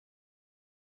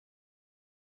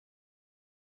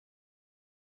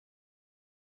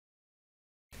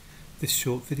This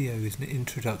short video is an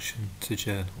introduction to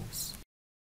journals.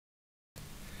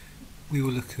 We will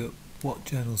look at what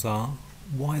journals are,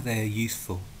 why they are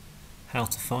useful, how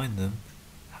to find them,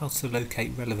 how to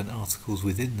locate relevant articles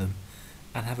within them,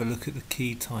 and have a look at the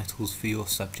key titles for your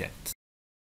subject.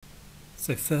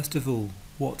 So first of all,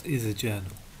 what is a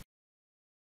journal?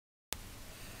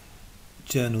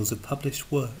 Journals are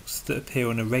published works that appear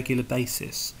on a regular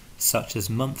basis, such as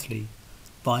monthly,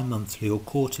 bi-monthly or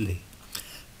quarterly.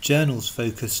 Journals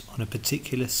focus on a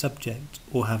particular subject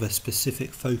or have a specific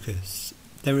focus.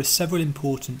 There are several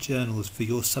important journals for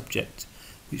your subject,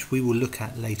 which we will look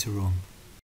at later on.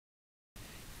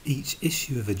 Each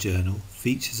issue of a journal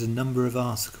features a number of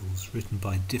articles written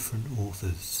by different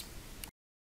authors.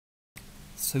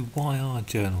 So why are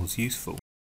journals useful?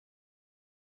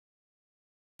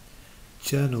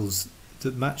 Journals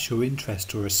that match your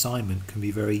interest or assignment can be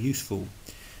very useful.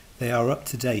 They are up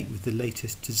to date with the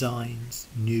latest designs,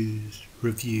 news,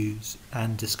 reviews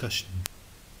and discussion.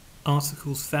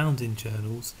 Articles found in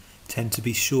journals tend to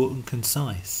be short and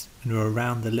concise and are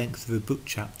around the length of a book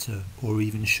chapter or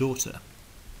even shorter.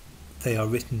 They are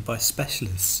written by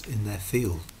specialists in their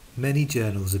field. Many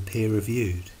journals are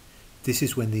peer-reviewed. This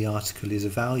is when the article is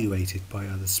evaluated by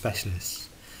other specialists.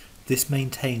 This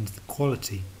maintains the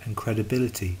quality and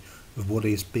credibility of what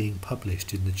is being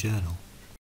published in the journal.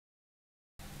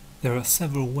 There are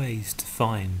several ways to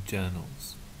find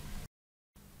journals.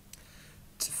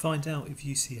 To find out if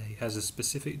UCA has a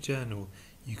specific journal,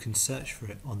 you can search for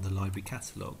it on the library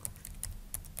catalogue.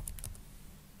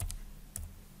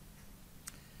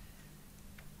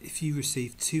 If you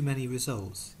receive too many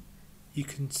results, you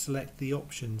can select the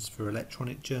options for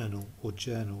electronic journal or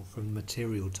journal from the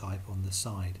material type on the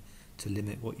side to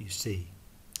limit what you see.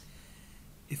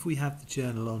 If we have the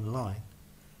journal online,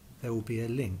 there will be a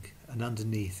link and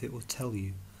underneath it will tell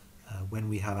you when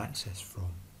we have access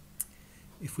from.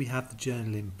 If we have the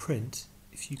journal in print,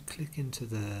 if you click into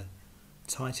the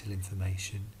title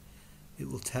information,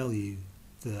 it will tell you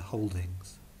the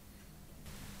holdings.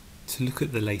 To look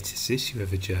at the latest issue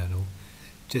of a journal,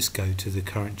 just go to the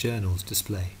current journals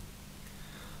display.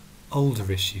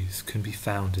 Older issues can be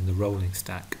found in the rolling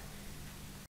stack.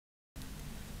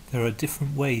 There are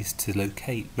different ways to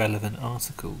locate relevant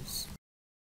articles.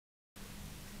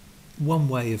 One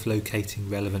way of locating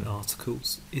relevant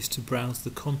articles is to browse the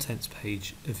contents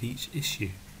page of each issue.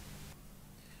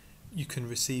 You can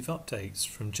receive updates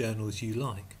from journals you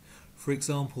like. For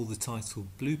example, the title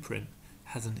Blueprint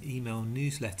has an email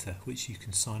newsletter which you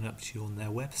can sign up to on their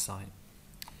website.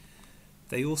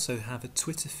 They also have a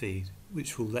Twitter feed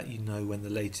which will let you know when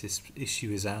the latest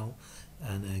issue is out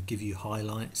and give you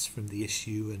highlights from the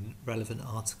issue and relevant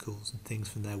articles and things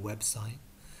from their website.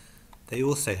 They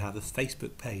also have a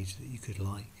Facebook page that you could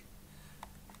like,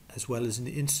 as well as an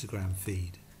Instagram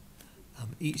feed.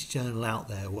 Each journal out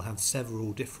there will have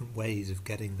several different ways of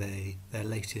getting their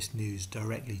latest news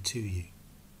directly to you.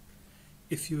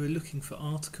 If you are looking for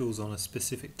articles on a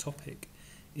specific topic,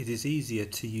 it is easier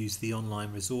to use the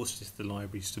online resources the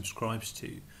library subscribes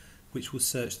to, which will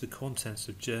search the contents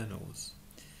of journals.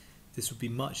 This would be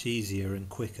much easier and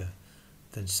quicker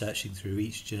than searching through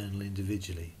each journal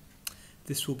individually.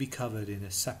 This will be covered in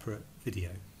a separate video.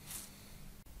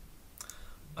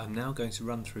 I'm now going to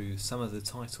run through some of the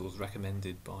titles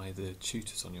recommended by the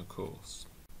tutors on your course.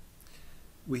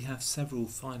 We have several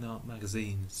fine art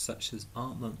magazines such as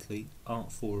Art Monthly,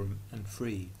 Art Forum and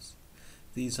Frieze.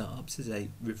 These are up to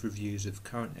date with reviews of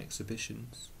current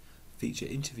exhibitions, feature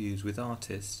interviews with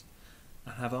artists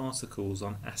and have articles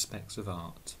on aspects of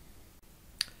art.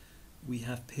 We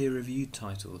have peer-reviewed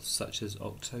titles such as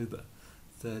October,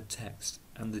 Third Text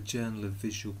and the Journal of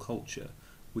Visual Culture,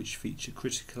 which feature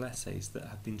critical essays that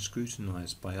have been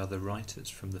scrutinised by other writers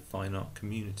from the fine art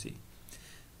community.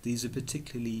 These are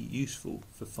particularly useful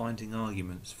for finding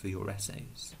arguments for your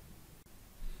essays.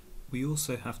 We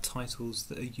also have titles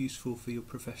that are useful for your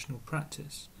professional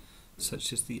practice,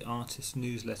 such as the Artist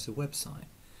Newsletter website.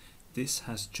 This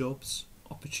has jobs,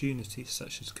 opportunities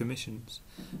such as commissions,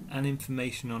 and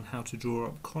information on how to draw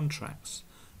up contracts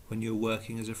when you're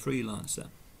working as a freelancer.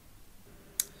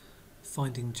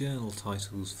 Finding journal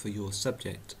titles for your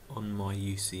subject on My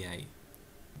UCA.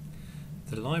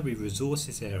 The library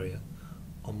resources area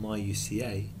on My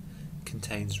UCA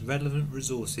contains relevant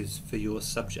resources for your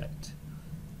subject.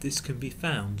 This can be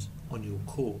found on your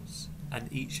course and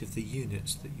each of the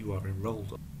units that you are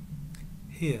enrolled on.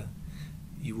 Here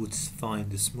you would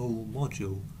find a small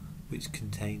module which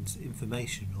contains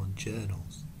information on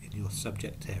journals in your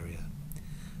subject area.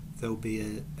 There will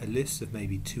be a list of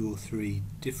maybe 2 or 3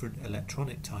 different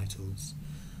electronic titles,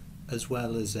 as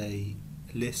well as a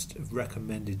list of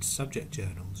recommended subject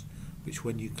journals which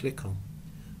when you click on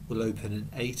will open an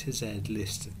A to Z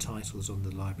list of titles on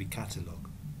the library catalogue.